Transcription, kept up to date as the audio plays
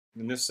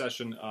In this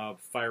session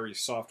of Fiery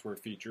software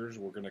features,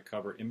 we're going to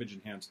cover Image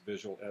Enhanced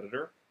Visual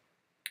Editor,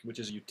 which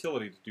is a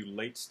utility to do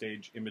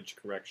late-stage image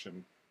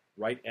correction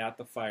right at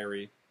the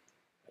Fiery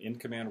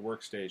in-command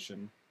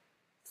workstation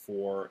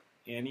for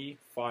any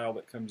file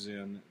that comes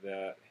in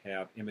that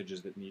have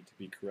images that need to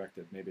be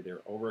corrected. Maybe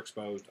they're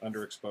overexposed,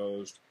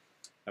 underexposed,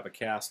 have a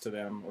cast to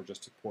them, or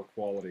just poor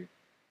quality.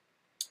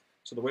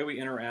 So the way we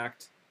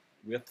interact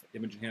with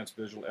Image Enhanced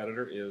Visual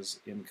Editor is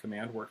in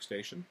Command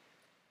Workstation.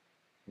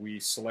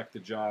 We select the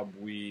job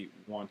we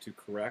want to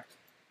correct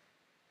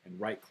and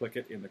right-click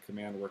it in the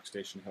Command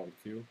Workstation held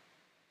queue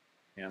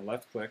and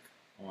left-click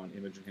on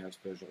Image Enhanced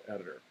Visual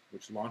Editor,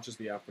 which launches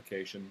the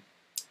application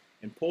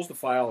and pulls the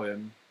file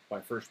in by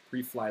first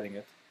pre-flighting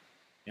it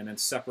and then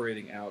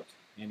separating out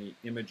any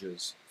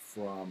images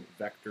from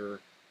vector,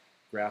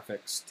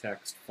 graphics,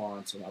 text,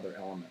 fonts, and other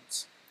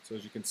elements. So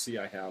as you can see,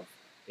 I have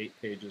 8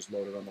 pages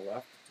loaded on the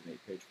left. It's an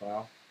 8-page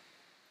file.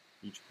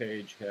 Each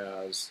page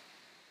has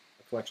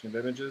a collection of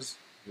images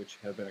which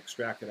have been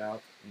extracted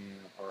out and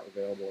are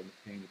available in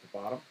the pane at the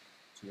bottom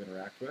to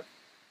interact with.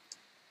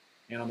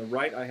 And on the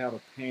right, I have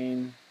a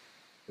pane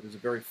that is a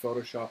very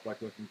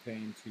Photoshop-like looking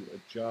pane to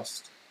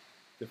adjust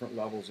different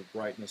levels of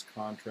brightness,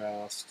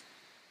 contrast,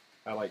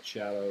 highlight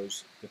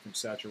shadows, different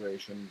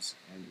saturations,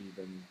 and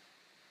even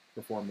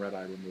perform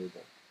red-eye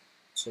removal.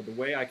 So the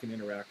way I can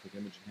interact with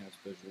Image Enhanced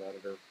Visual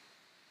Editor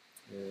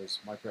is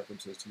my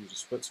preference is to use a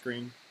split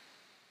screen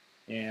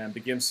and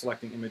begin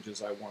selecting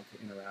images I want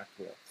to interact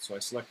with. So I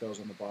select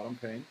those on the bottom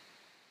pane.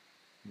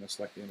 I'm going to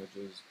select the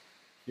images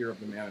here of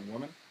the man and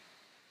woman.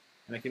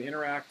 And I can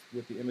interact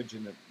with the image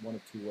in one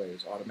of two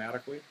ways: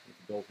 automatically with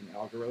the built-in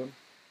algorithm.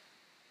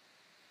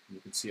 And you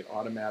can see it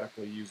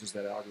automatically uses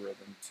that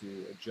algorithm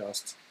to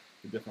adjust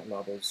the different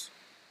levels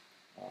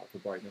for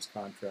brightness,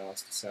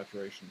 contrast,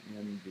 saturation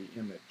in the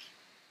image.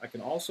 I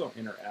can also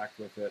interact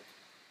with it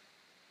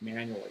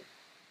manually.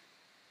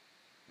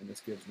 And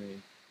this gives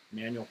me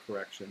manual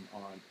correction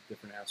on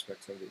different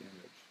aspects of the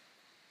image.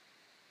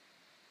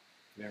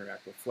 You can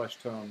interact with flesh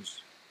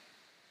tones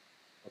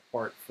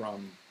apart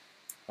from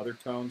other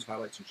tones,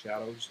 highlights and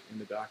shadows in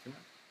the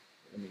document,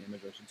 in the image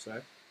I should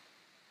say.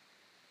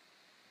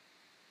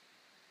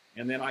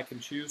 And then I can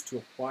choose to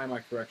apply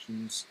my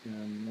corrections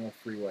in one of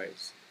 3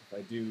 ways. If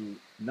I do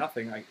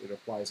nothing, it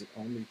applies it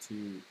only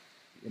to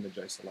the image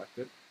I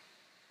selected,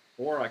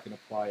 or I can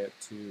apply it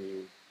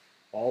to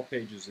all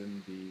pages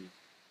in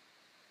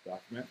the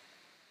document,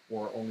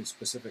 or only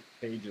specific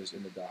pages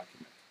in the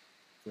document.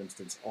 For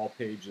instance, all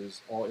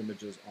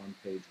images on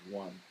page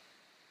 1.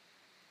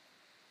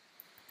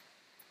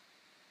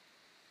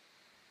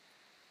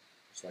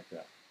 Just like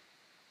that.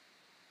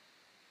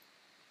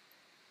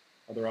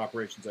 Other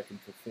operations I can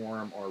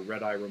perform are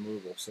red-eye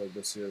removal. So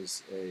this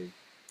is a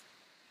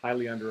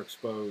highly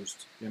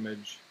underexposed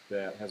image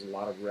that has a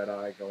lot of red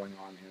eye going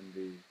on in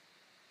the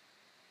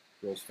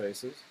girls'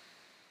 faces.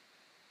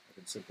 I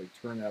can simply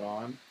turn that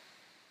on,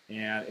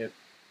 and it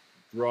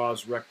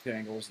draws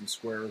rectangles and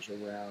squares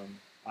around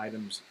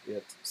items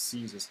it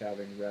sees as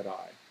having red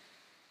eye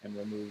and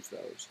removes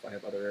those. If I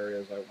have other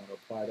areas I want to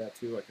apply that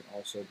to, I can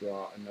also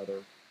draw another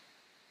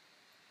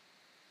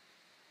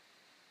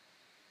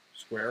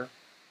square,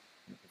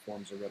 and it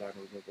performs a red eye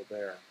removal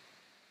there.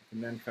 I can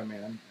then come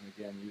in and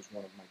again use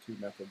one of my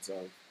 2 methods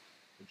of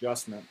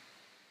adjustment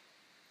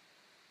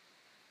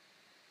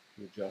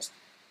to adjust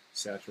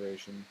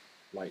saturation,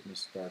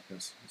 lightness,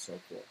 darkness, and so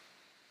forth.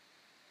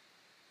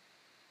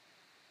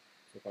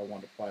 So if I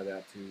want to apply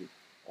that to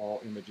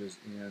all images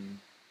in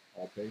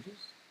all pages,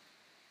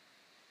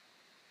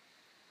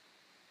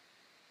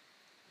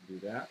 do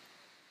that.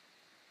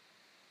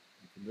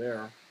 And from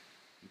there,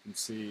 you can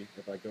see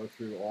if I go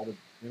through all the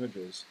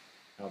images,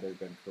 how they've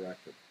been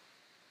corrected.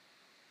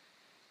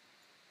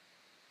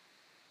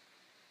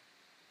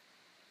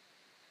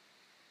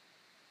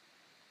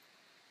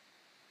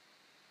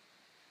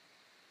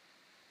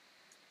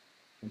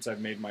 Once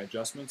I've made my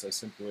adjustments, I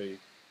simply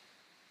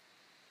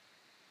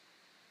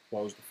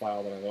close the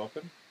file that I've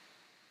opened,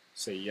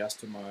 say yes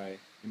to my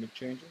image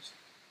changes,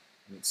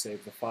 and it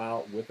saves the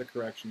file with the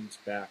corrections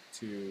back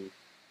to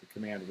the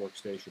Command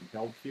Workstation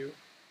held queue,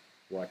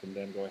 where I can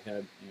then go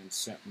ahead and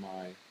set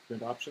my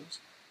print options,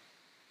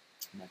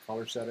 my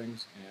color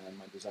settings, and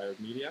my desired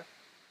media.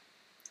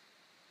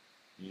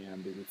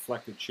 And the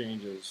reflected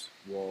changes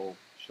will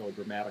show a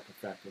dramatic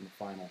effect in the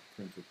final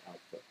printed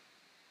output.